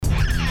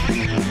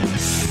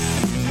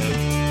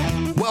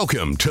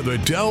Welcome to the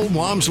Del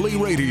Walmsley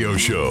Radio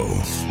Show.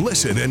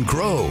 Listen and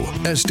grow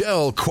as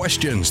Del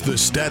questions the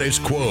status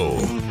quo,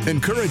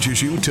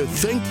 encourages you to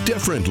think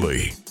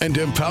differently, and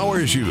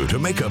empowers you to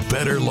make a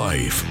better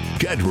life.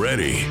 Get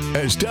ready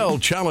as Del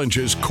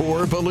challenges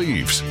core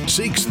beliefs,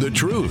 seeks the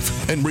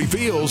truth, and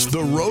reveals the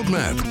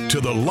roadmap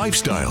to the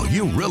lifestyle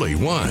you really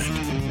want.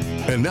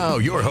 And now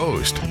your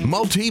host,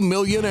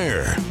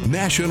 multi-millionaire,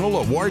 national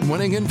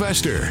award-winning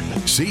investor,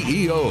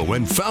 CEO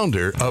and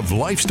founder of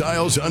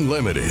Lifestyles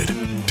Unlimited,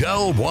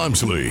 Del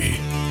Walmsley.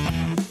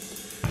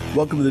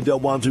 Welcome to the Del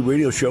Walmsley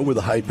Radio Show, where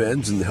the hype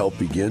ends and the help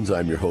begins.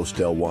 I'm your host,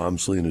 Del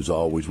Walmsley, and as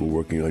always, we're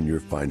working on your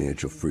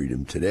financial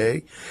freedom.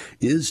 Today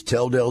is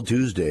Tell Del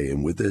Tuesday,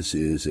 and with us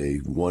is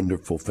a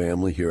wonderful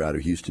family here out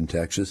of Houston,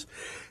 Texas,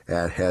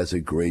 that has a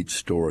great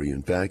story.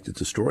 In fact, it's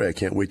a story I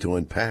can't wait to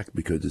unpack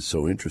because it's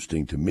so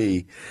interesting to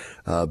me,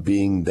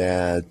 being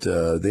that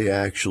they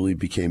actually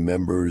became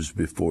members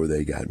before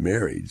they got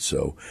married.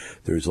 So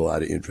there's a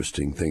lot of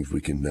interesting things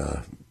we can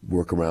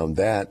work around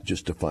that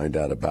just to find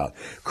out about.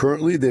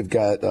 Currently, they've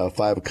got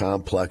 5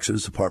 apartment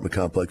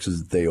complexes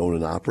that they own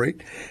and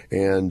operate,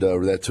 and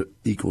that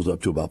equals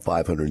up to about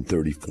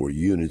 534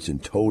 units in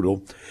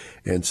total.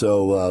 And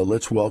so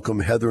let's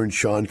welcome Heather and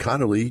Sean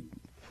Connerly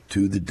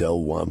to the Del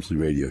Walmsley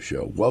Radio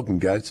Show. Welcome,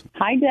 guys.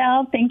 Hi,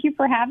 Del. Thank you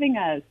for having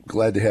us.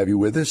 Glad to have you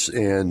with us,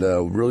 and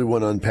really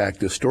want to unpack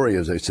this story.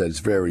 As I said, it's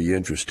very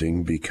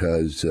interesting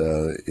because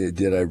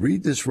did I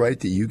read this right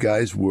that you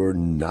guys were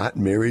not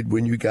married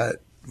when you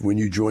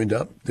joined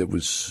up? That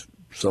was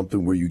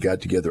something where you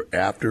got together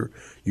after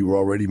you were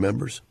already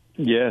members?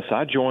 Yes,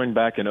 I joined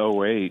back in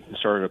 2008 and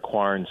started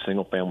acquiring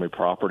single-family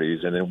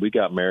properties, and then we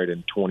got married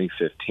in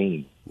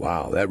 2015.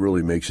 Wow, that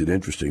really makes it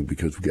interesting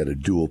because we've got a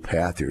dual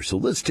path here. So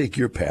let's take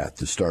your path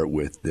to start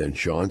with then,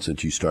 Sean,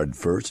 since you started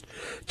first.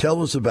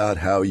 Tell us about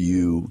how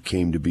you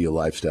came to be a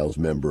Lifestyles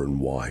member and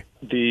why.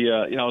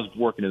 I was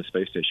working in the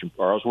space station,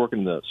 or I was working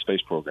in the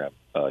space program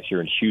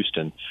here in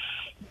Houston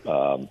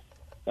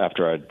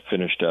after I'd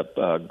finished up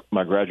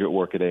my graduate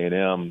work at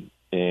A&M,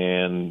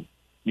 and,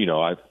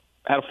 I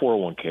had a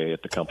 401k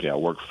at the company I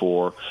worked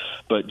for,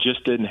 but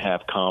just didn't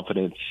have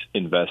confidence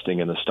investing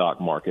in the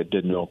stock market,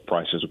 didn't know if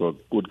prices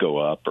would go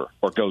up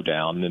or go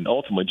down, and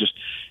ultimately just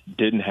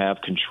didn't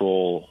have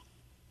control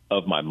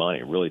of my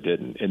money, really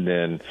didn't. And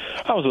then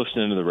I was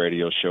listening to the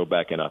radio show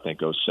back in, I think,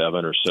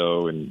 2007 or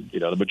so, and,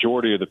 the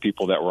majority of the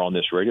people that were on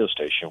this radio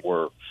station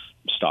were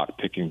stock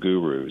picking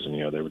gurus, and,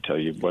 they would tell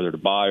you whether to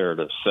buy or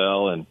to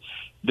sell. And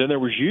then there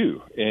was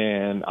you,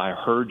 and I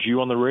heard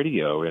you on the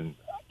radio, and,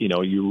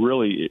 you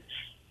really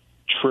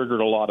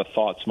triggered a lot of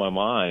thoughts in my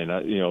mind,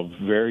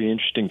 very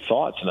interesting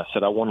thoughts. And I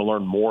said, I want to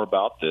learn more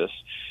about this.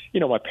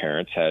 My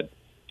parents had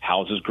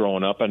houses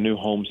growing up. I knew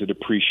homes that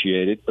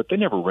appreciated, but they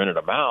never rented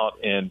them out.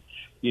 And,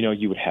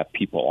 you would have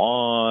people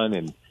on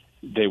and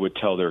they would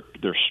tell their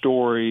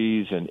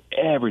stories, and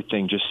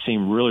everything just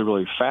seemed really,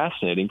 really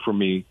fascinating for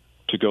me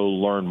to go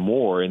learn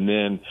more. And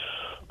then,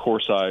 of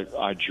course,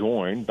 I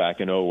joined back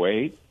in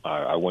 2008.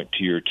 I went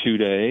to your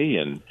 2-day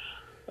and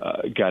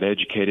got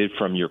educated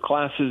from your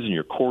classes and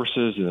your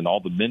courses, and then all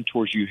the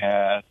mentors you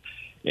had,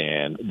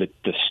 and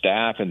the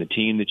staff and the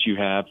team that you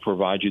have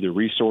provide you the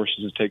resources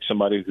to take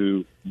somebody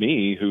who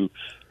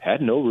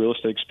had no real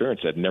estate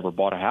experience, had never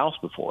bought a house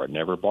before, had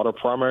never bought a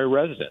primary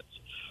residence.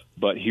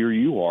 But here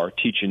you are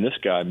teaching this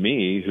guy,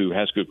 me, who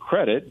has good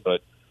credit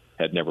but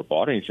had never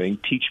bought anything,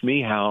 teach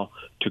me how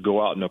to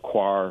go out and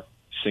acquire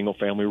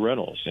single-family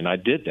rentals. And I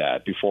did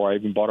that before I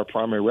even bought a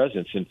primary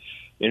residence, and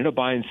ended up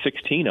buying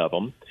 16 of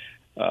them.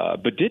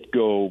 But did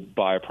go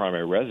buy a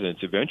primary residence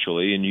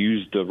eventually and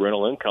use the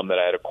rental income that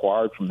I had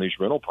acquired from these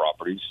rental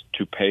properties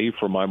to pay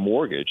for my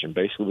mortgage, and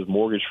basically was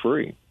mortgage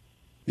free.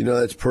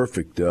 That's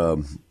perfect.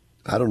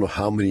 I don't know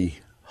how many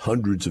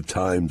hundreds of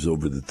times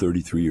over the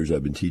 33 years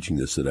I've been teaching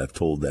this that I've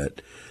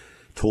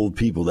told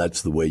people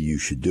that's the way you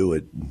should do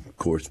it. Of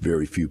course,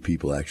 very few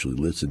people actually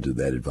listen to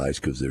that advice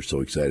because they're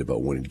so excited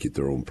about wanting to get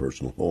their own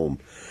personal home.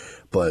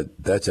 But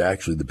that's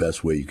actually the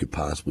best way you could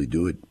possibly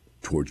do it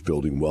towards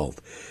building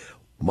wealth.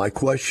 My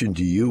question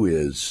to you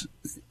is,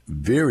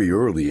 very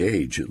early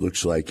age, it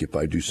looks like if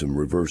I do some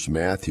reverse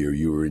math here,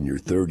 you were in your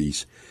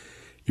 30s.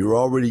 You're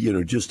already,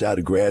 just out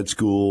of grad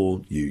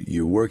school.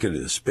 You're working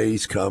at a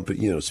space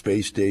company,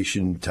 space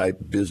station type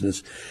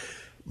business.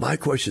 My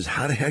question is,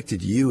 how the heck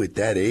did you at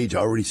that age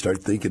already start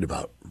thinking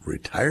about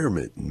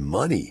retirement and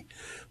money?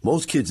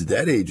 Most kids at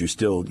that age are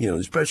still,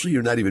 especially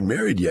you're not even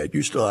married yet.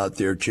 You're still out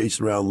there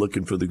chasing around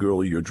looking for the girl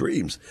of your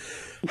dreams.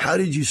 How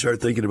did you start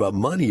thinking about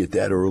money at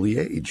that early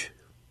age?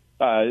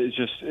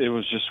 It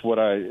was just what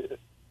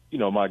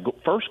my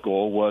first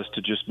goal was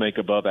to just make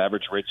above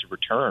average rates of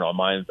return on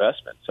my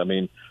investments. I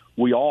mean,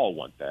 we all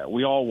want that.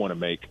 We all want to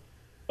make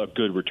a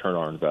good return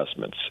on our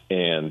investments.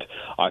 And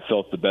I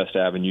felt the best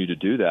avenue to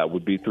do that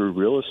would be through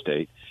real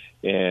estate.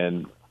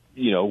 And,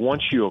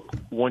 once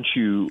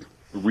you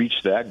reach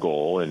that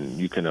goal and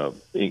you can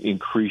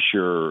increase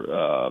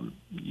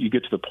you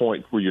get to the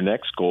point where your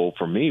next goal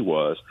for me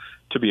was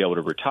to be able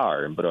to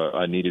retire. But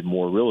I needed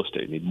more real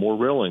estate, need more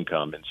real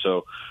income. And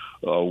so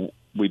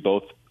we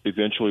both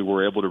eventually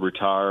were able to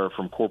retire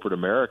from corporate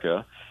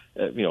America,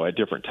 at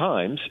different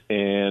times.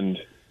 And,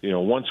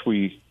 once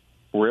we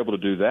were able to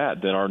do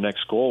that, then our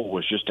next goal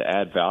was just to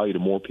add value to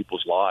more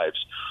people's lives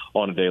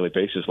on a daily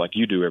basis like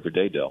you do every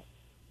day, Del.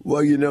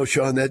 Well,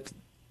 Sean,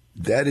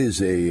 that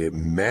is a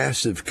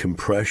massive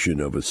compression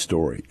of a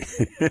story.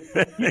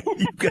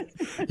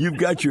 You've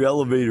got your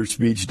elevator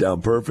speech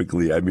down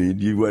perfectly. I mean,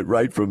 you went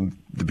right from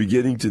the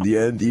beginning to the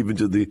end, even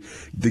to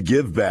the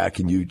give back,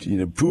 and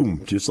you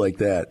boom, just like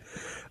that.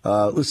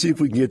 Let's see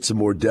if we can get some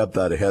more depth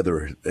out of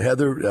Heather.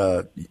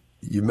 Heather,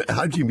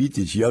 how'd you meet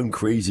this young,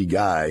 crazy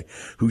guy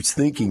who's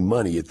thinking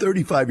money? At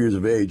 35 years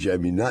of age, I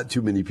mean, not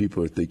too many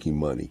people are thinking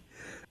money.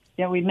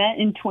 Yeah, we met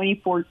in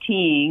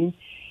 2014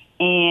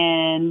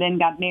 and then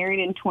got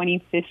married in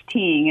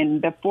 2015. And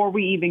before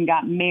we even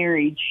got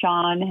married,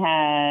 Sean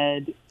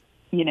had,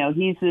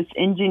 he's this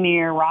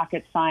engineer,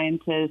 rocket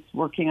scientist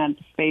working on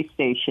the space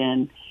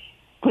station,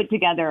 put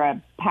together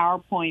a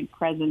PowerPoint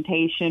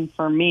presentation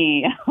for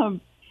me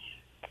of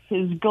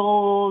his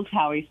goals,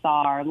 how he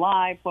saw our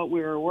life, what we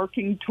were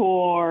working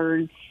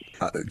towards.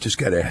 Just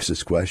got to ask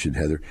this question,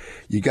 Heather.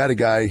 You got a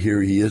guy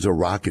here, he is a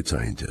rocket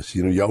scientist.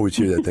 You always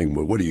hear that thing,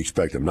 well, what do you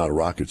expect? I'm not a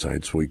rocket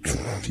scientist. Well,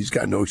 he's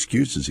got no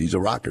excuses. He's a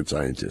rocket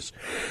scientist.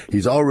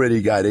 He's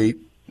already got eight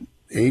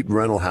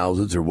rental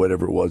houses or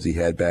whatever it was he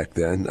had back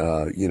then,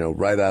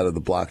 right out of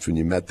the blocks when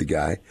you met the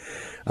guy.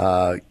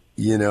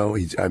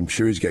 I'm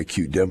sure he's got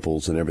cute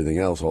dimples and everything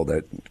else, all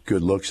that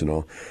good looks and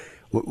all.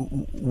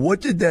 What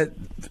did that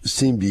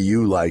seem to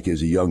you like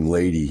as a young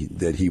lady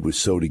that he was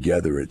so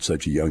together at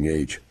such a young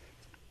age?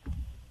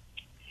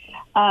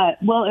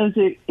 Well, it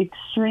was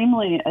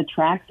extremely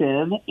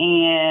attractive,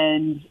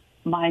 and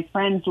my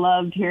friends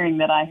loved hearing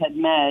that I had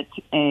met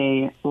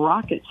a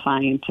rocket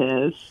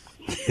scientist.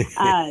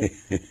 But,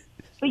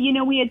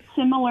 we had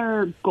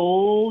similar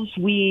goals.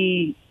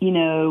 We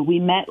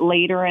met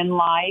later in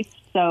life,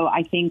 so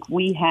I think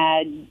we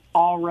had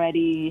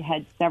already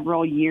had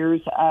several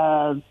years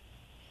of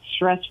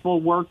stressful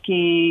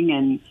working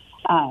and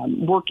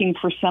working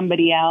for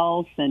somebody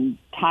else and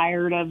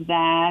tired of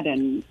that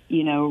and,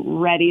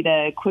 ready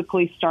to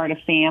quickly start a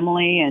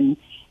family. And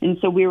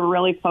so we were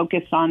really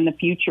focused on the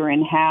future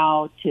and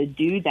how to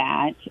do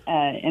that.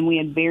 And we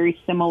had very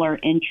similar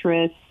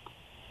interests.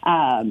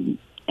 And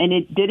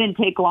it didn't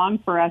take long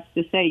for us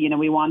to say,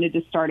 we wanted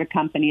to start a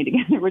company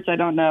together, which I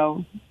don't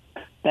know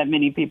that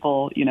many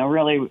people,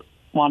 really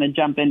want to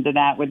jump into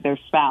that with their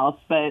spouse.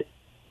 But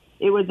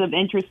it was of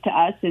interest to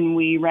us, and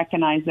we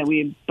recognized that we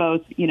had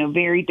both,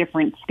 very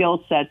different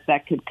skill sets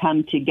that could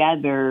come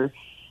together,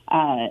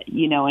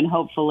 and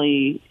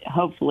hopefully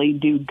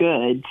do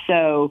good.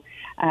 So,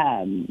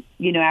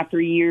 after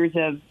years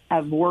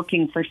of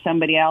working for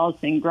somebody else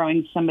and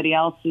growing somebody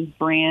else's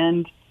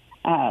brand,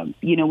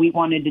 we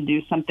wanted to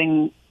do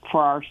something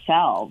for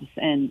ourselves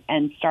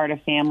and start a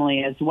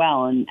family as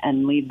well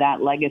and leave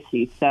that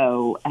legacy.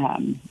 So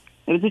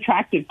it was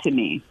attractive to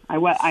me. I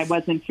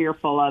wasn't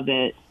fearful of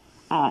it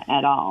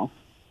at all.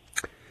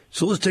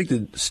 So let's take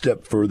the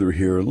step further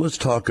here. Let's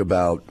talk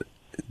about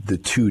the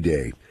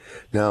 2-day.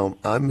 Now,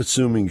 I'm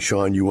assuming,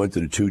 Sean, you went to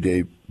the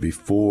 2-day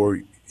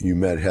before you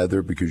met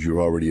Heather because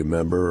you're already a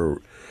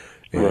member.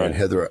 And right.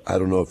 Heather, I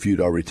don't know if you'd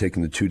already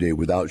taken the 2-day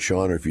without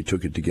Sean or if you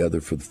took it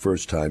together for the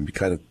first time. You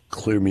kind of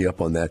clear me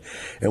up on that.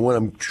 And what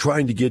I'm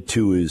trying to get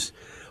to is,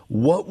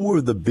 what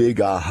were the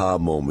big aha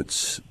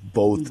moments,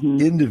 both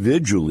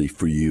individually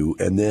for you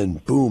and then,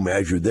 boom,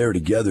 as you're there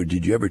together,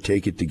 did you ever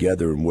take it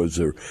together? And was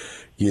there,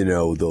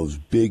 those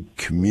big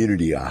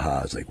community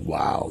ahas, like,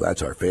 wow,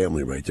 that's our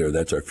family right there.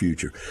 That's our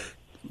future.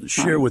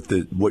 Share with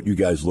what you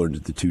guys learned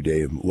at the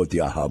 2-day and what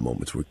the aha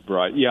moments were.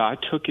 Right. Yeah, I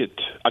took it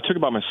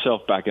by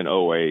myself back in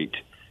 2008.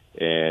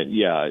 And,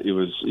 yeah, it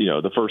was,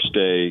 the first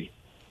day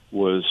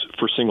was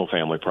for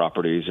single-family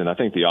properties. And I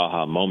think the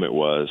aha moment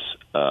was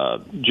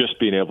just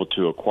being able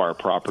to acquire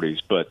properties.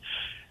 But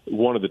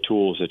one of the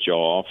tools that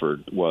y'all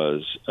offered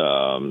was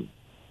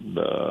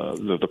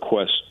the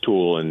Quest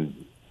tool.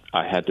 And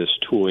I had this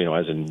tool,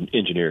 as an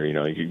engineer,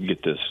 you can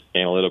get this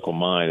analytical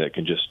mind that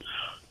can just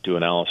do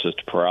analysis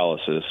to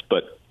paralysis.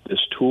 But this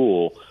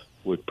tool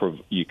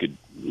you could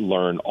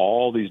learn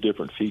all these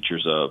different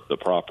features of the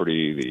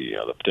property,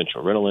 the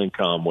potential rental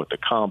income, what the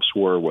comps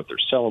were, what they're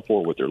selling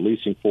for, what they're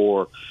leasing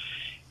for.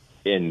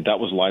 And that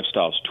was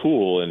Lifestyle's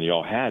tool, and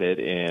y'all had it,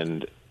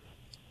 and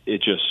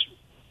it just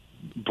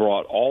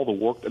brought all the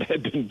work that I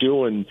had been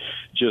doing,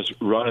 just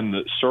running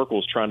the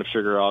circles, trying to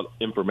figure out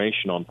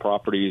information on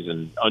properties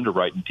and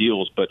underwriting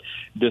deals. But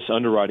this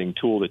underwriting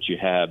tool that you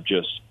have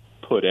just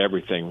put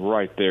everything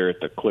right there at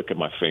the click of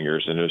my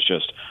fingers, and it was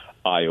just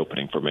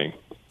eye-opening for me.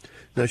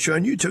 Now,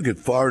 Sean, you took it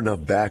far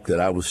enough back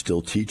that I was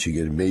still teaching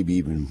it, and maybe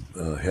even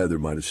Heather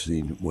might have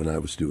seen when I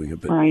was doing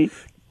it. But right.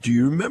 Do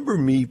you remember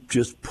me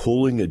just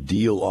pulling a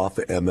deal off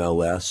of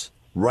MLS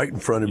right in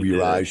front of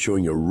your eyes,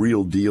 showing a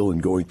real deal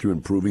and going through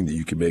and proving that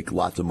you can make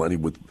lots of money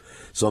with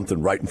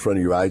something right in front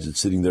of your eyes that's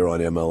sitting there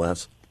on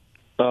MLS?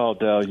 Oh,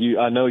 Del,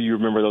 I know you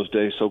remember those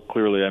days so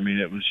clearly. I mean,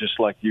 it was just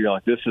like, you're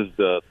like, this is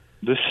the,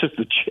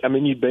 I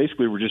mean, you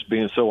basically were just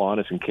being so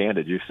honest and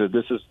candid. You said,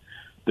 this is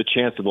the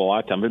chance of a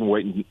lifetime. I've been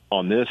waiting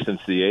on this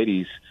since the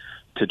 80s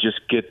to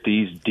just get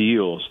these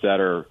deals that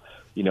are,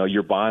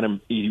 you're buying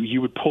them.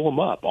 You would pull them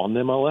up on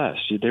the MLS.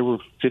 They were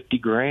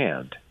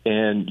 $50,000,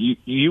 and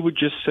you would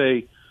just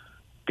say,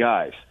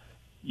 guys,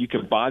 you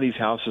can buy these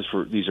houses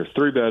these are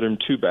 3-bedroom,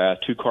 2-bath,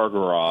 2-car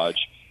garage.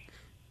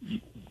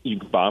 You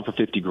can buy them for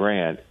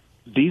 $50,000.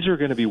 These are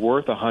going to be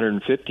worth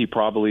 $150,000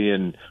 probably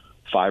in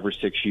 5 or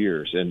 6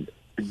 years. And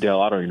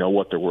Del, I don't even know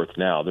what they're worth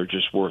now. They're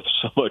just worth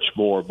so much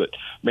more. But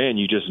man,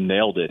 you just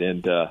nailed it,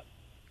 and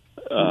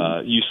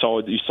you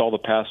saw the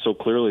path so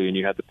clearly, and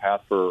you had the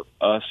path for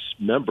us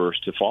members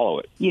to follow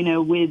it.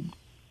 With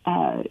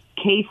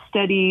case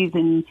studies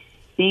and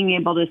being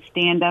able to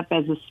stand up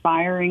as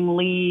aspiring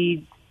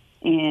leads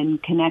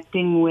and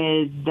connecting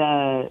with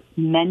the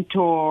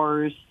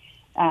mentors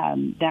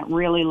that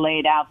really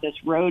laid out this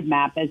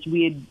roadmap as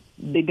we had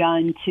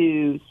begun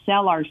to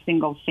sell our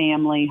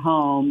single-family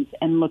homes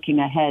and looking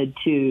ahead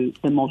to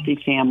the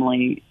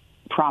multifamily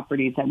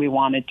properties that we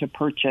wanted to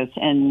purchase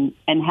and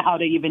how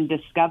to even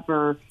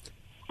discover,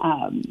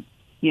 how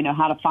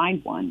to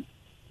find one.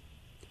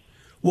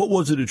 What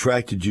was it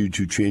attracted you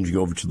to changing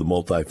over to the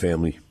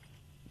multifamily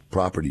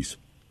properties?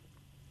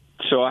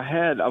 So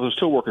I was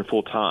still working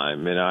full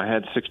time, and I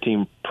had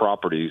 16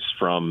 properties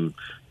from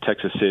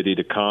Texas City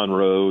to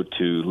Conroe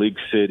to League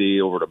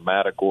City over to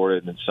Matagorda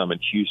and then some in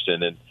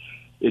Houston. And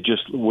it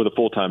just, with a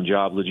full-time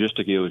job,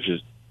 logistically,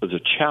 it was a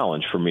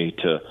challenge for me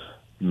to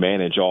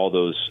manage all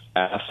those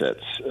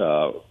assets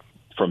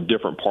from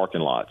different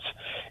parking lots.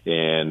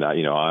 And,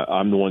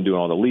 I'm the one doing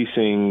all the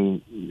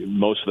leasing,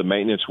 most of the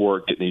maintenance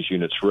work, getting these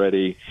units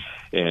ready.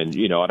 And,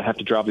 I'd have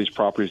to drive these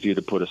properties to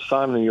either put a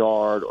sign in the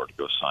yard or to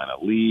go sign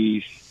a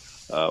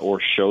lease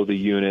or show the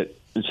unit.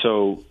 And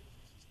so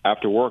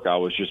after work, I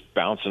was just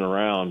bouncing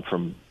around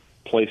from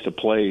place to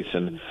place.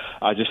 And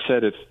I just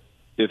said,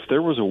 if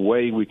there was a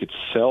way we could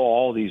sell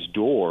all these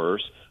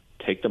doors,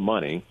 take the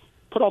money,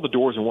 put all the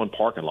doors in one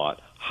parking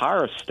lot,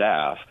 hire a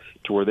staff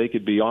to where they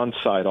could be on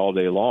site all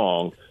day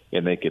long,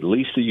 and they could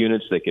lease the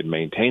units, they could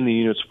maintain the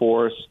units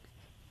for us.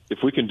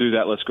 If we can do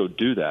that, let's go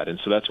do that. And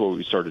so that's what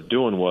we started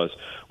doing was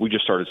we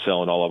just started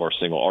selling all of our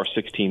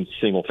 16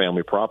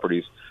 single-family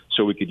properties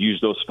so we could use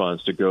those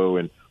funds to go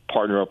and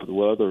partner up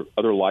with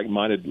other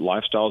like-minded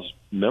lifestyles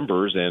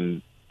members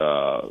and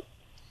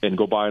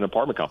go buy an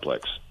apartment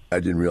complex. I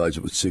didn't realize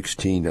it was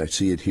 16. I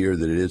see it here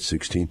that it is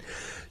 16.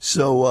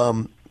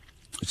 So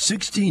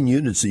 16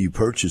 units that you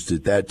purchased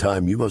at that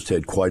time, you must have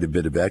had quite a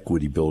bit of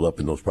equity built up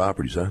in those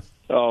properties, huh?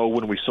 Oh,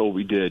 when we sold,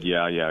 we did,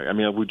 yeah. I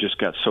mean, we just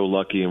got so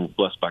lucky and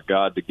blessed by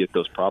God to get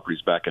those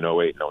properties back in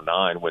 08 and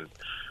 09 when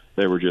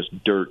they were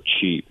just dirt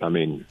cheap. I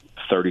mean,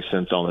 30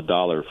 cents on the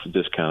dollar for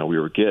discount we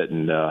were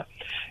getting.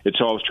 And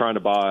so I was trying to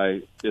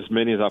buy as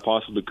many as I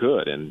possibly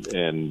could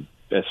and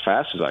as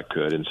fast as I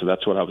could. And so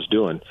that's what I was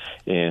doing.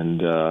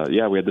 And,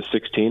 we had the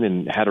 16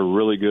 and had a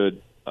really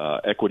good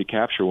equity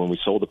capture when we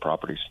sold the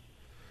properties.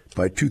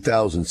 By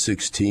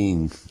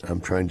 2016, I'm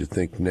trying to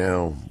think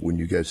now, when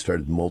you guys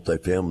started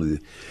multifamily,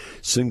 the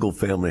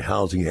single-family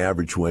housing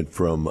average went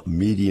from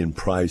median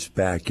price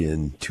back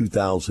in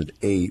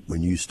 2008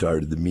 when you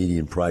started. The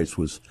median price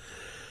was,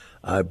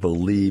 I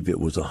believe it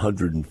was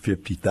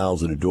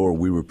 $150,000 a door.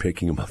 We were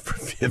picking them up for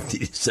 $50,000 to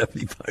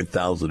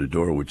 $75,000 a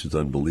door, which is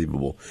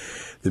unbelievable.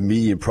 The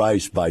median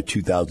price by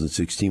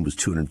 2016 was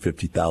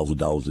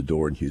 $250,000 a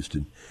door in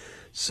Houston.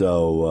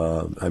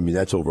 So,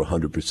 that's over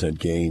 100%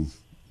 gain.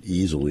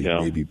 Easily,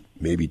 yeah.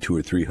 maybe 200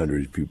 or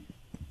 300 if you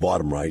bought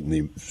them right and they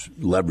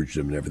leveraged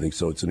them and everything.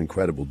 So it's an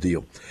incredible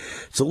deal.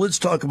 So let's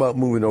talk about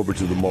moving over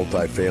to the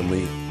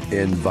multifamily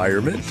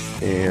environment.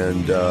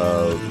 And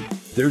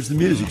there's the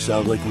music.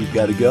 Sounds like we've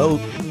got to go.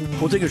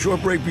 We'll take a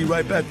short break. Be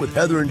right back with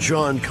Heather and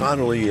Sean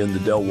Connolly and the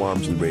Del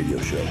Walmsley Radio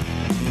Show.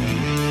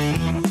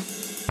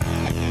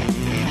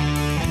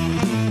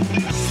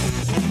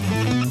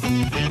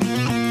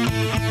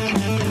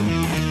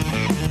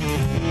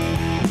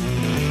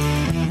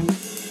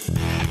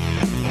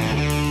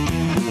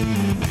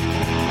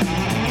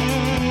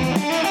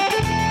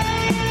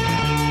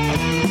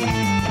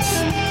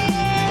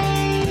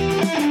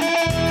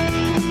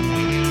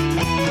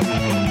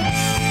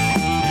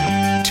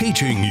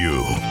 Teaching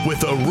you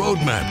with a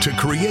roadmap to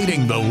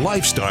creating the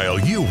lifestyle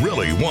you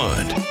really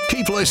want.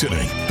 Keep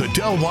listening. The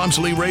Del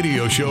Walmsley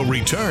Radio Show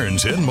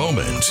returns in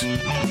moments.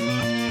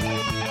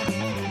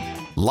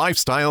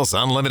 Lifestyles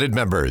Unlimited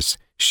members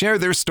share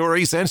their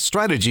stories and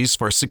strategies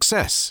for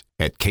success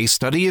at case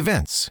study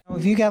events.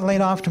 If you got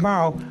laid off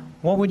tomorrow,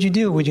 what would you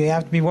do? Would you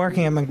have to be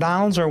working at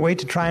McDonald's or wait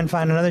to try and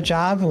find another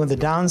job with the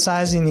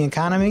downsizing the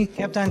economy?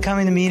 Kept on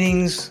coming to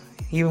meetings,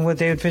 even with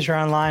David Fisher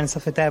online and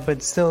stuff like that,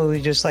 but still we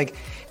just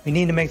we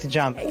need to make the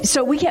jump.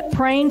 So we kept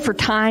praying for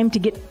time to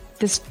get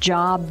this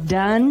job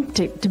done,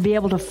 to be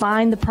able to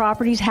find the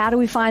properties. How do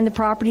we find the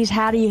properties?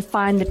 How do you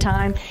find the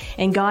time?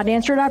 And God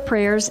answered our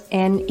prayers,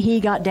 and he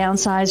got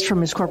downsized from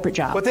his corporate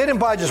job. But they didn't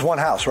buy just one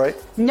house, right?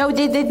 No,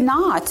 they did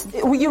not.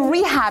 You're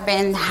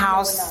rehabbing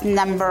house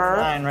number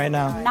 9 right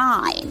now.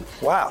 9.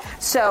 Wow.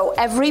 So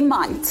every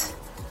month,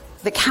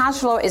 the cash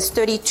flow is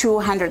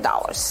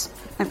 $3,200.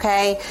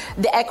 Okay,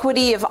 the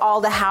equity of all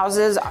the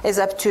houses is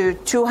up to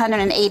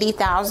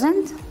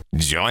 $280,000.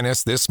 Join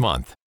us this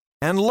month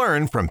and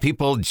learn from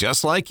people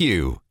just like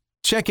you.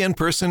 Check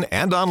in-person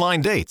and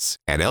online dates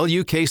at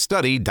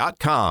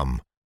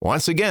lukstudy.com.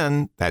 Once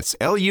again, that's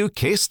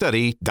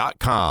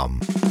lukstudy.com.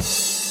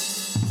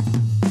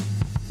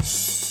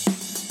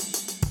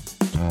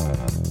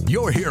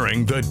 You're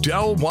hearing the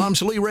Del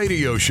Walmsley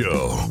Radio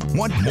Show.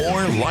 Want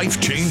more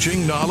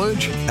life-changing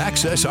knowledge?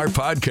 Access our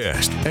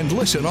podcast and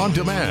listen on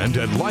demand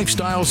at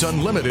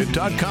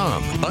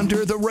lifestylesunlimited.com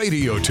under the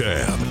radio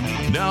tab.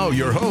 Now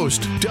your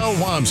host, Del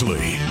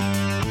Walmsley.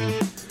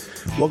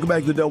 Welcome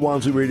back to the Del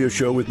Walmsley Radio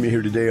Show. With me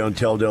here today on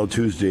Tell Del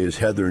Tuesday is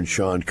Heather and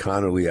Sean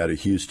Connolly out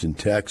of Houston,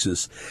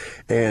 Texas.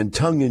 And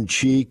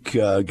tongue-in-cheek,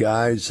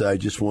 guys, I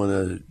just want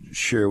to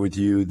share with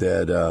you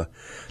that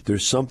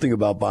there's something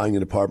about buying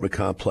an apartment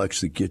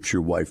complex that gets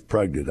your wife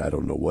pregnant. I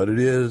don't know what it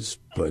is,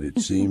 but it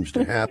seems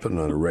to happen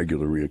on a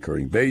regular,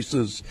 reoccurring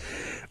basis.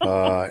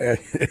 And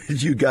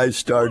you guys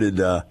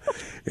started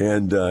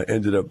and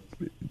ended up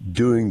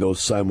doing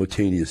those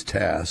simultaneous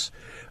tasks.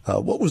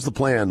 What was the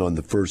plan on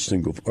the first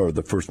single or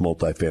the first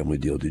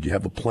multifamily deal? Did you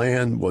have a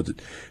plan? Was it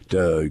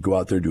to go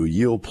out there, do a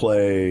yield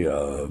play,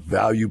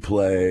 value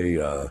play?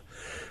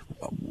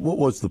 What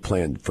was the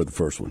plan for the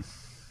first one?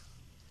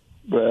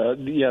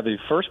 The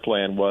first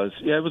plan was,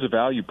 it was a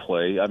value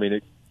play. I mean,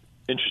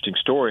 interesting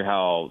story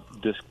how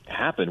this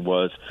happened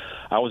was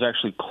I was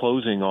actually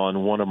closing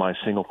on one of my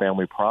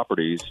single-family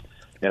properties,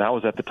 and I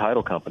was at the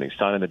title company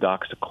signing the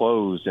docs to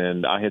close,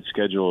 and I had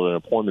scheduled an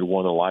appointment with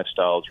one of the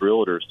Lifestyles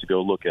realtors to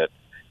go look at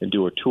and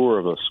do a tour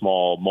of a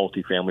small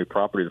multifamily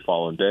property the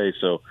following day.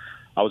 So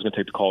I was going to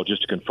take the call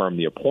just to confirm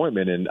the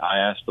appointment, and I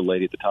asked the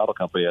lady at the title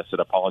company, I said,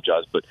 I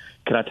apologize, but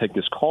can I take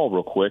this call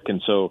real quick?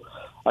 And so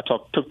I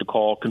took the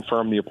call,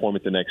 confirmed the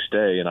appointment the next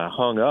day, and I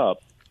hung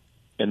up.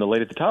 And the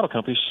lady at the title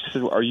company, she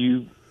said, Are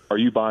you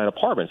buying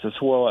apartments? I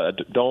said, well, I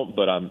don't,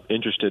 but I'm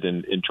interested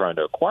in trying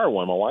to acquire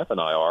one. My wife and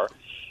I are.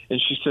 And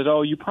she said,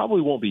 oh, you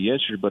probably won't be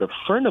interested, but a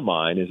friend of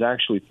mine is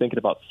actually thinking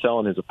about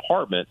selling his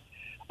apartment.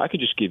 I could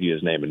just give you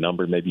his name and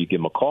number. Maybe you give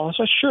him a call. I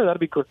said, sure, that'd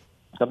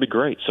be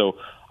great. So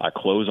I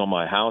close on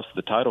my house at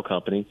the title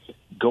company,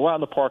 go out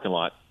in the parking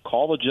lot,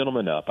 call the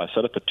gentleman up. I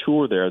set up a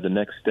tour there the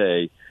next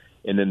day.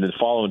 And then the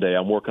following day,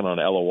 I'm working on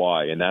an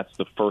LOI, and that's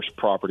the first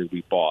property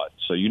we bought.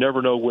 So you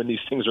never know when these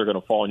things are going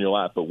to fall in your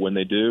lap, but when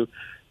they do,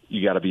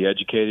 you got to be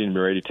educated and be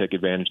ready to take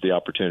advantage of the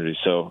opportunity.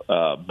 So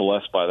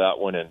blessed by that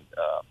one, and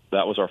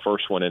that was our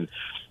first one, and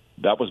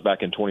that was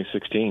back in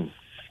 2016.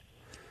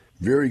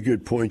 Very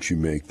good point you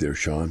make there,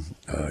 Sean.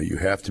 You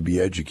have to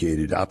be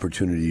educated.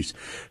 Opportunities.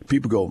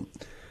 People go,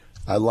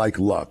 I like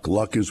luck.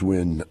 Luck is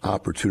when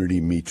opportunity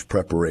meets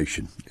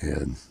preparation,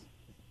 and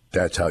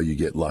that's how you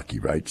get lucky,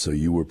 right? So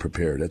you were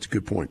prepared. That's a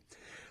good point.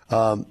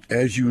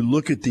 As you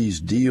look at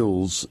these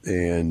deals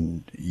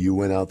and you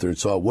went out there and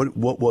saw, what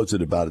was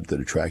it about it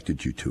that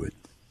attracted you to it?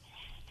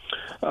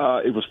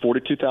 It was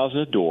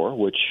 $42,000 a door,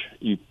 which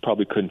you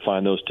probably couldn't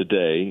find those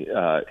today.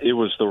 It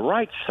was the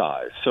right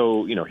size.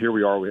 So, here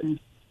we are. We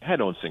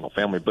had owned single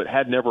family, but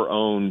had never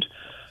owned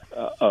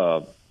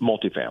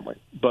multifamily.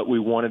 But we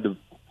wanted to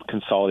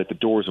consolidate the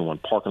doors in one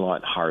parking lot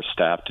and hire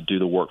staff to do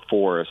the work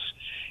for us.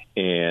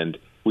 And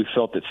we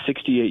felt that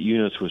 68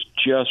 units was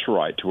just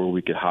right to where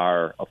we could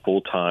hire a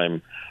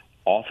full-time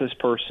office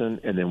person,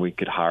 and then we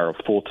could hire a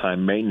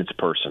full-time maintenance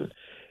person.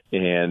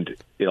 And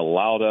it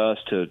allowed us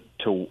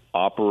to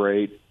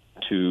operate,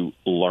 to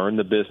learn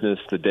the business,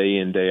 the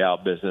day-in,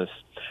 day-out business,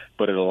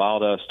 but it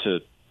allowed us to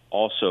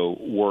also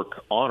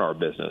work on our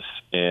business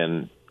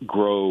and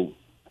grow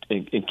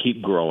and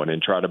keep growing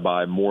and try to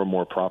buy more and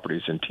more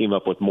properties and team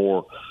up with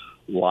more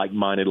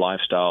like-minded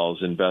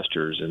lifestyles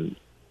investors and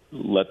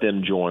let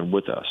them join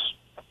with us.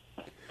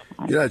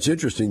 Yeah, it's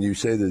interesting you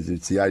say that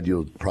it's the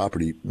ideal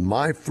property.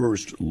 My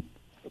first,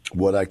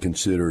 what I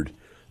considered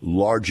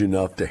large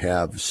enough to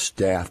have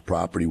staff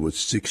property was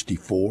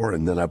 64,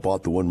 and then I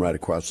bought the one right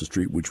across the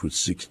street, which was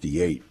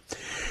 68,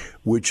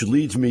 which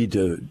leads me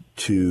to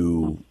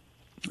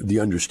the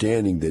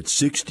understanding that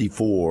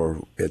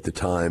 64 at the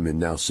time and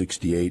now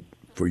 68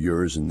 for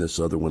yours and this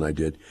other one I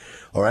did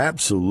are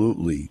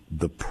absolutely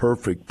the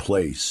perfect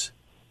place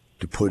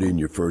to put in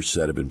your first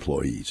set of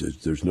employees.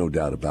 There's no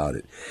doubt about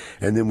it.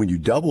 And then when you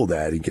double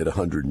that and get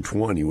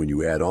 120, when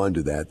you add on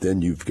to that,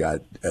 then you've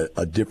got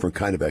a different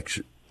kind of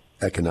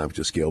economic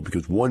to scale,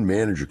 because one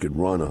manager could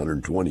run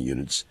 120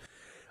 units,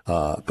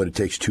 but it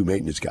takes two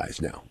maintenance guys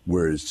now.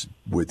 Whereas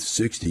with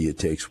 60, it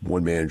takes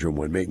one manager and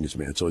one maintenance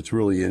man. So it's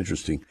really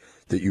interesting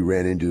that you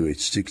ran into a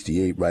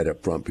 68 right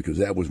up front, because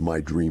that was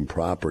my dream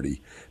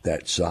property,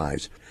 that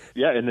size.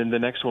 Yeah, and then the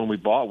next one we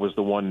bought was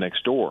the one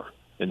next door.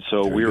 And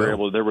so we were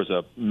able, there was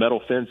a metal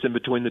fence in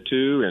between the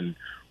two, and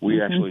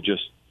we actually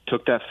just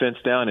took that fence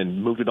down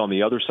and moved it on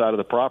the other side of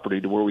the property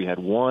to where we had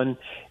one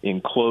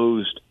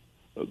enclosed,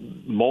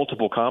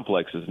 multiple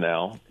complexes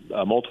now,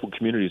 multiple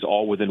communities,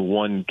 all within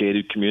one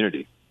gated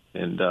community.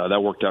 And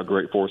that worked out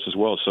great for us as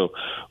well. So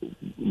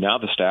now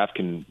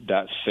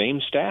that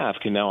same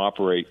staff can now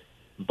operate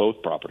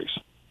both properties.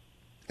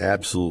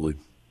 Absolutely.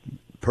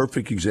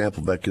 perfect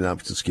example of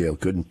economics of scale.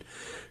 Couldn't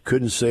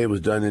say it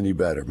was done any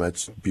better.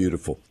 That's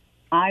beautiful.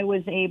 I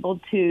was able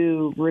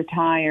to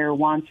retire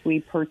once we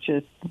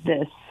purchased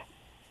this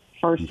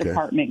first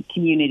apartment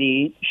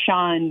community.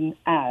 Sean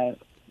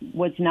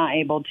was not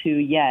able to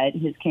yet.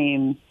 His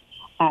came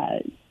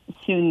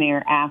soon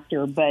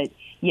thereafter. But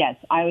yes,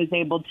 I was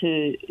able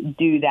to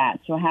do that.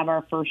 So have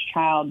our first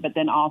child, but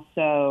then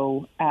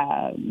also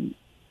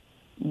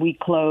we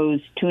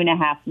closed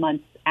 2.5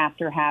 months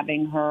after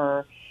having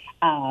her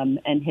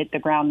and hit the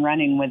ground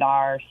running with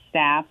our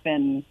staff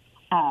and,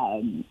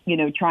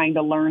 trying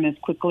to learn as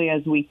quickly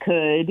as we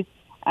could.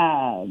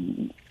 Now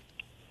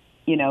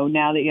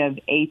that you have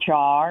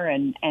HR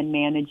and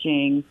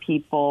managing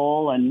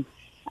people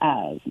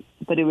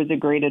but it was a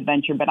great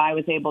adventure. But I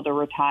was able to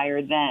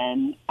retire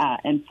then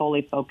and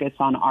fully focus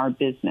on our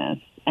business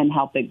and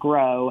help it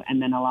grow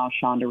and then allow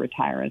Sean to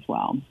retire as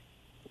well.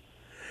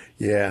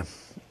 Yeah.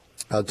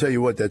 I'll tell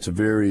you what, that's a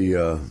very,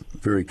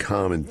 very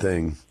common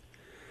thing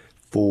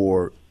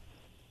for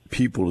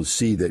people to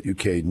see that,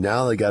 okay,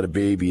 now I got a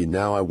baby and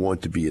now I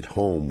want to be at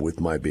home with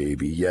my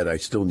baby, yet I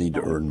still need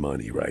to earn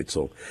money, right?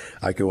 So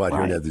I can go out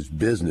here and have this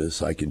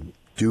business. I can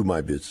do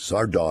my business.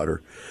 Our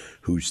daughter,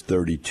 who's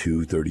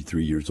 32,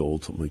 33 years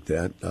old, something like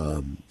that,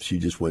 she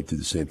just went through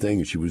the same thing.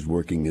 And she was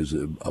working as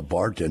a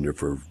bartender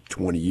for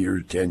 20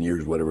 years, 10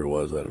 years, whatever it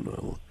was. I don't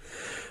know.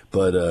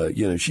 But,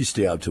 she'd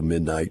stay out till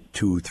midnight,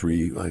 2 or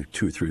 3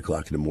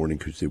 o'clock in the morning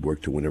because they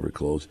worked till whenever it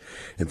closed.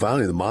 And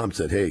finally the mom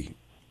said, hey,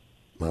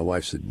 my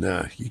wife said,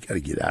 nah, you got to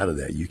get out of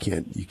that. You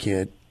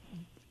can't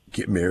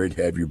get married,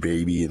 have your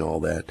baby and all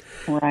that.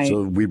 Right.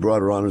 So we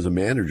brought her on as a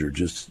manager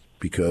just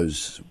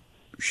because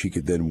she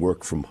could then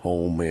work from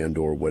home and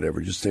or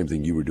whatever. Just the same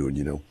thing you were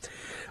doing,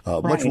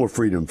 Much more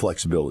freedom and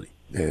flexibility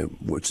and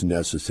what's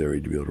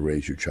necessary to be able to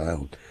raise your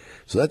child.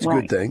 So that's a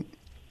good thing.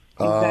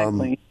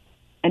 Exactly.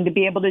 And to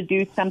be able to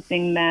do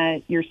something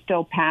that you're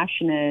still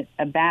passionate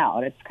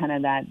about. It's kind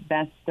of that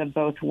best of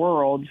both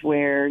worlds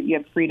where you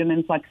have freedom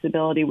and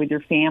flexibility with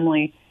your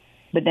family,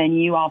 but then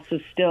you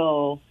also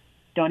still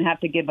don't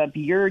have to give up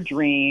your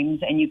dreams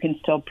and you can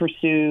still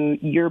pursue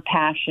your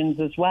passions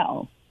as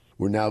well.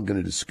 We're now going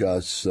to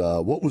discuss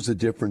what was the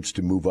difference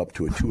to move up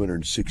to a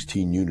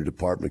 216-unit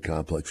apartment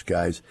complex,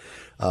 guys.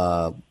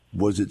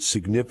 Was it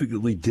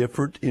significantly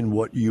different in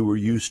what you were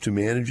used to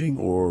managing,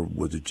 or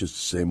was it just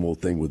the same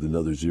old thing with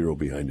another zero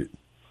behind it?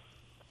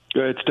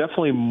 It's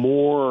definitely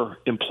more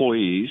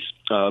employees,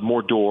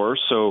 more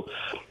doors. So,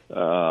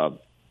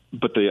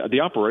 but the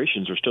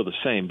operations are still the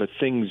same. But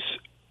things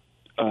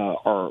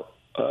are.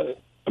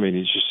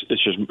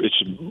 It's just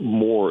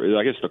more.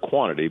 I guess the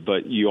quantity,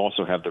 but you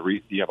also have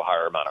you have a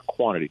higher amount of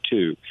quantity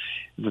too.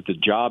 That the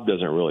job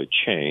doesn't really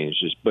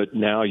change, but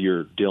now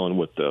you're dealing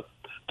with the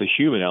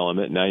human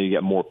element. Now you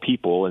get more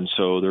people, and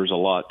so there's a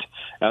lot.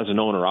 As an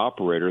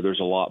owner-operator,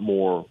 there's a lot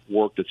more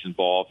work that's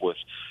involved with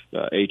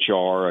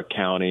HR,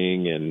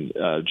 accounting, and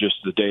just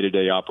the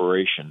day-to-day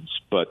operations.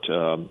 But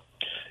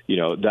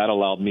that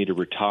allowed me to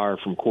retire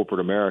from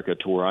corporate America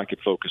to where I could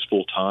focus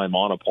full-time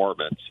on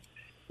apartments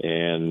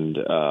and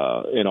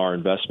in our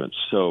investments.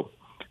 So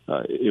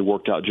it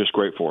worked out just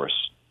great for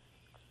us.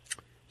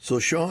 So,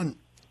 Sean,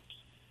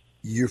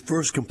 your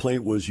first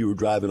complaint was you were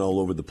driving all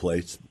over the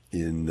place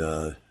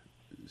in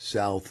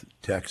South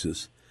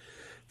Texas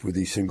for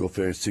these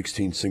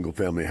 16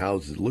 single-family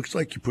houses. It looks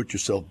like you put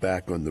yourself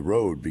back on the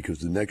road because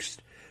the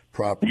next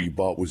property you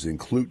bought was in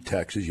Clute,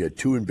 Texas. You had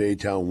 2 in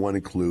Baytown, 1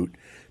 in Clute,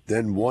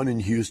 then 1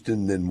 in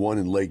Houston, then 1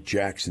 in Lake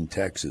Jackson,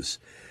 Texas.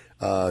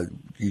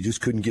 You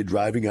just couldn't get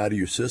driving out of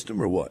your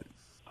system, or what?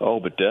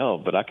 Oh,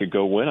 but I could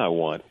go when I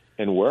want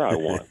and where I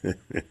want.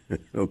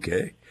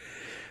 Okay.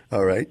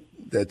 All right.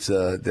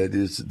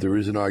 There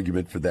is an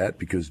argument for that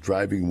because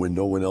driving when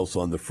no one else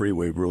on the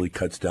freeway really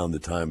cuts down the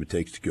time it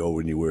takes to go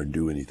anywhere and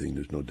do anything.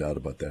 There's no doubt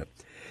about that.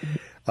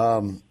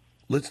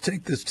 Let's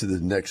take this to the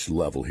next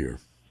level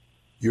here.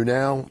 You're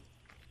now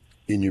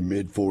in your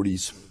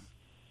mid-40s.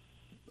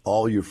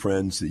 All your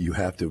friends that you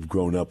have to have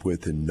grown up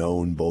with and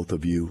known, both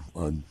of you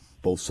on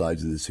both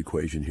sides of this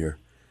equation here,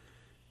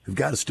 have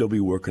got to still be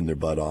working their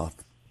butt off.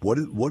 What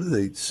do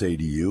they say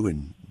to you,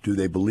 and do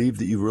they believe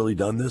that you've really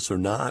done this or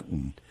not?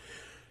 And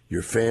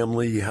your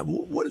family,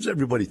 what does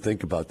everybody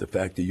think about the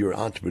fact that you're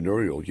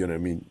entrepreneurial? You know what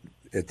I mean?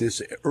 At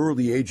this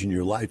early age in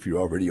your life, you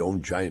already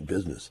own giant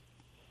business.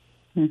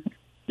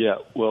 Yeah,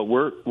 well,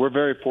 we're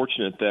very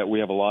fortunate that we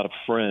have a lot of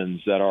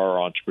friends that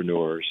are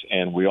entrepreneurs,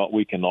 and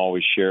we can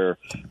always share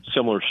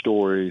similar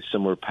stories,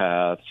 similar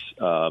paths,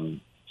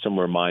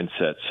 similar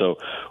mindsets. So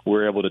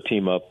we're able to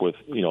team up with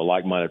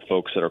like-minded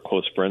folks that are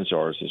close friends of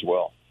ours as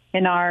well.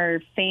 In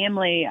our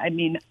family,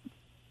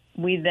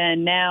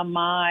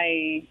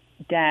 my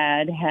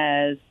dad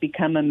has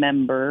become a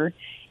member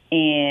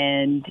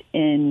and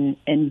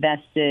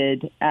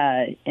invested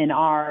in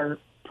our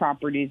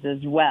properties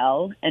as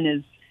well, and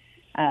is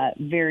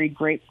very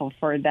grateful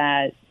for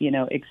that,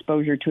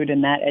 exposure to it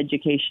and that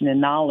education and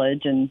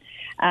knowledge. And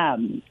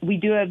we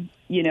do have,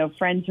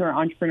 friends who are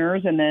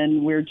entrepreneurs, and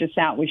then we're just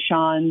out with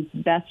Sean's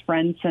best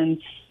friend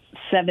since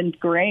 7th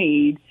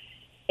grade.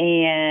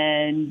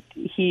 And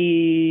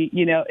he,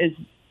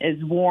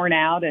 is worn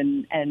out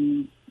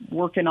and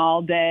working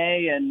all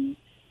day and,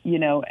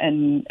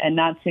 and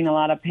not seeing a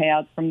lot of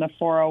payouts from the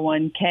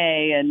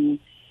 401k, and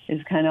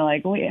is kind of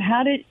like, wait,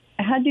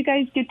 how'd you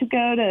guys get to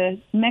go to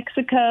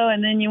Mexico,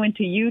 and then you went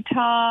to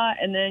Utah,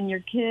 and then your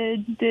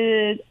kids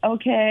did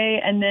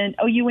okay, and then,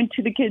 you went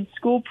to the kids'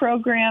 school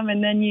program,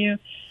 and then you,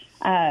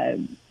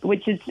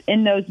 which is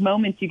in those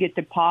moments you get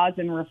to pause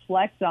and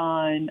reflect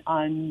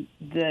on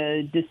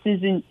the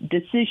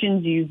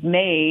decisions you've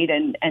made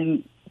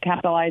and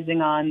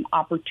capitalizing on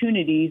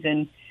opportunities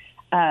and,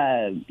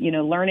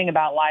 learning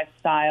about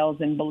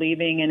lifestyles and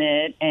believing in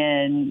it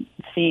and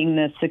seeing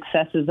the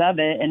successes of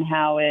it and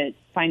how it's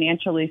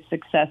financially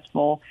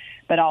successful,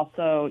 but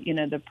also,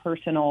 the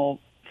personal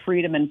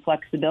freedom and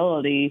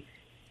flexibility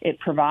it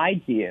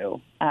provides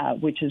you,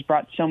 which has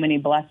brought so many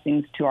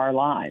blessings to our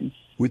lives.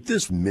 With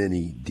this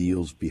many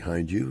deals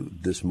behind you,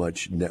 this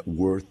much net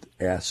worth,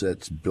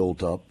 assets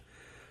built up,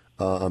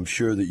 I'm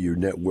sure that your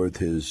net worth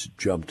has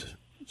jumped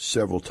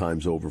several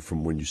times over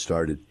from when you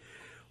started.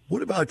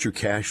 What about your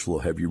cash flow?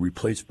 Have you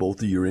replaced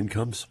both of your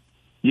incomes?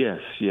 Yes,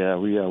 we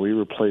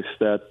replaced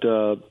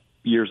that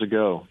years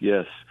ago.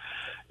 Yes,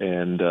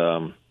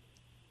 and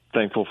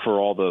thankful for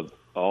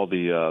all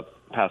the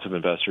passive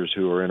investors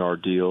who are in our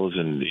deals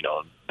and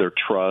their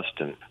trust.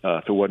 And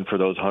if it wasn't for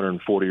those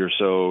 140 or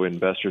so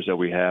investors that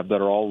we have that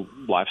are all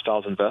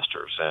lifestyles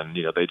investors, and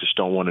they just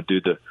don't want to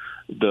do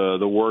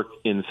the work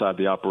inside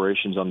the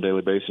operations on a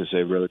daily basis.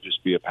 They'd rather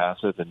just be a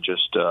passive and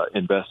just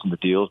invest in the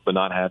deals, but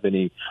not have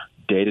any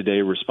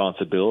day-to-day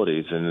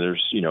responsibilities. And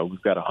there's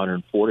we've got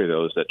 140 of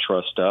those that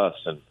trust us,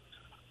 and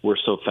we're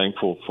so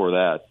thankful for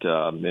that,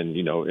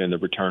 and the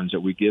returns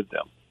that we give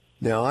them.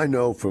 Now, I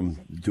know from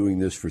doing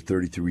this for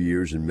 33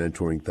 years and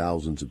mentoring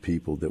thousands of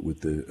people that with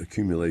the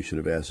accumulation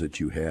of assets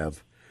you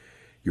have,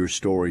 your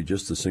story,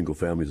 just the single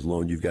families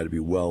alone, you've got to be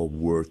well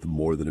worth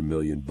more than $1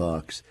 million.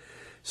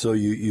 So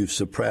you've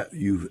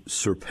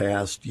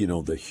surpassed,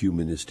 the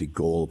humanistic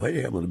goal of,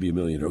 hey, I'm going to be a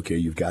millionaire. Okay,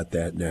 you've got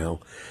that now.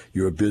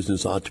 You're a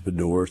business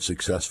entrepreneur,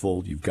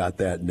 successful. You've got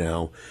that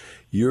now.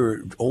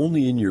 You're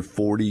only in your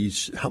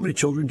 40s. How many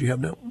children do you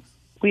have now?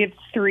 We have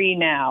 3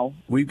 now.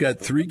 We've got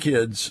 3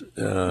 kids.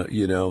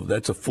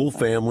 That's a full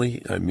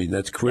family. I mean,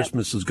 that's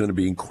Christmas is going to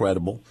be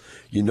incredible.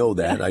 You know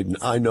that.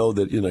 I know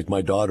that, like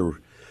my daughter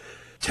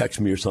texted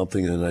me or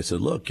something, and I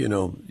said, look,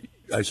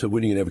 I said,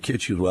 when are you going to have a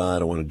kid? She goes, well, I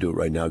don't want to do it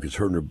right now because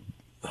her and her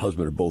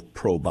husband are both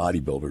pro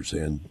bodybuilders,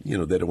 and,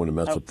 they don't want to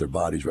mess up their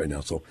bodies right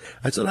now. So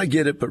I said, I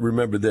get it, but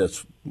remember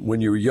this.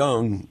 When you're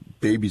young,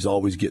 babies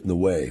always get in the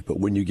way. But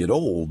when you get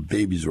old,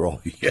 babies are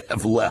all you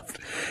have left,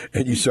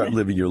 and you start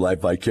living your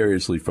life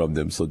vicariously from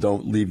them. So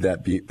don't leave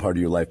that part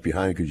of your life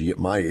behind, because you get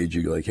my age,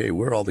 you're like, hey,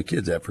 where are all the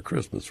kids at for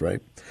Christmas,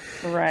 right?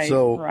 Right.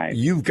 So right.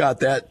 You've got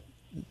that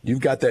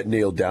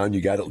nailed down.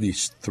 You got at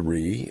least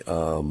 3.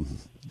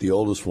 The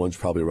oldest one's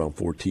probably around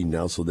 14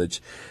 now, so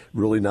that's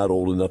really not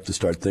old enough to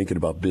start thinking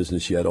about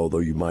business yet, although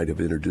you might have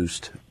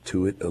introduced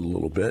to it a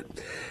little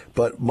bit.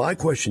 But my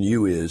question to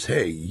you is,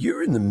 hey,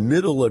 you're in the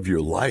middle of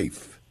your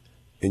life,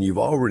 and you've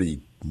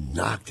already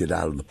knocked it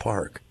out of the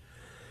park.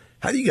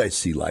 How do you guys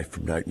see life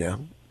from right now?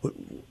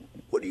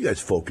 What do you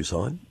guys focus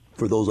on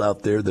for those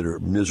out there that are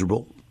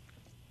miserable?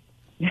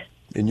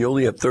 And you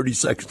only have 30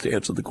 seconds to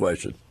answer the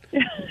question.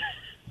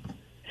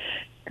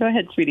 Go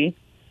ahead, sweetie.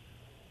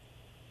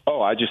 Oh,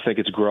 I just think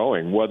it's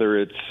growing, whether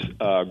it's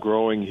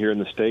growing here in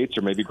the States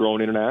or maybe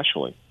growing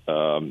internationally.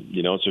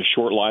 It's a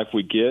short life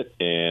we get,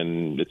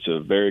 and it's a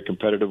very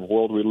competitive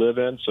world we live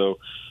in, so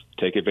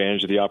take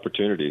advantage of the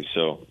opportunities.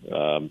 So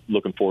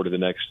looking forward to the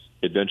next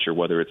adventure,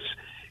 whether it's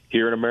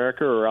here in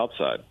America or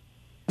outside.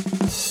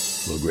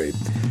 Well, great.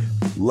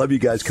 Love you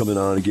guys coming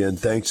on again.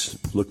 Thanks.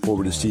 Look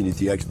forward to seeing you at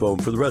the Expo.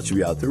 And for the rest of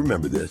you out there,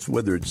 remember this,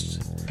 whether it's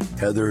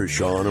Heather or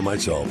Sean or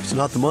myself, it's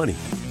not the money.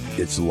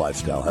 It's the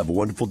lifestyle. Have a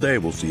wonderful day.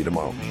 We'll see you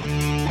tomorrow.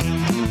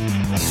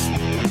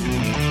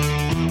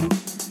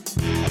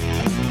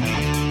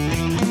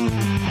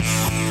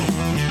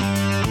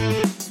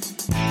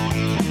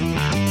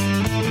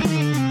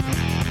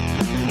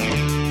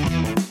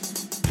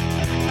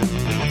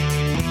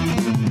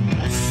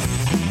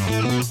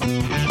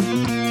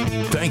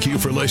 Thank you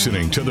for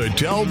listening to the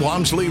Del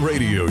Walmsley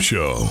Radio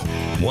Show.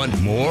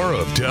 Want more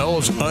of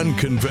Del's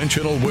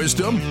unconventional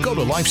wisdom? Go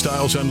to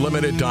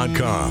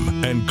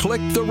lifestylesunlimited.com and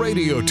click the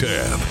radio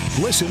tab.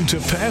 Listen to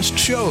past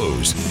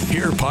shows,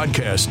 hear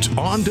podcasts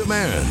on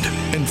demand,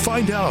 and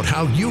find out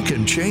how you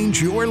can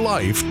change your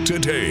life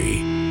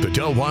today. The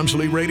Del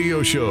Walmsley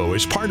Radio Show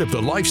is part of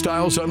the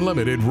Lifestyles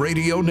Unlimited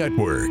Radio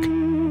Network.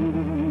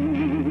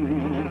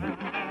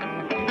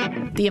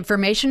 The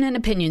information and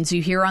opinions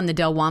you hear on the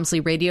Del Walmsley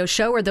Radio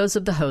Show are those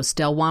of the host,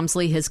 Del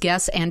Walmsley, his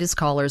guests, and his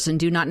callers, and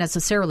do not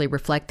necessarily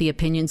reflect the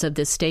opinions of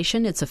this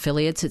station, its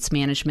affiliates, its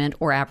management,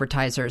 or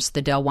advertisers.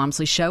 The Del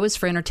Walmsley Show is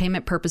for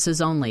entertainment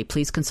purposes only.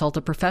 Please consult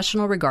a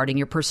professional regarding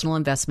your personal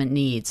investment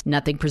needs.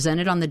 Nothing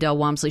presented on the Del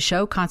Walmsley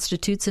Show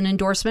constitutes an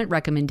endorsement,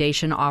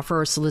 recommendation,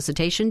 offer, or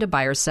solicitation to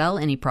buy or sell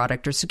any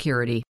product or security.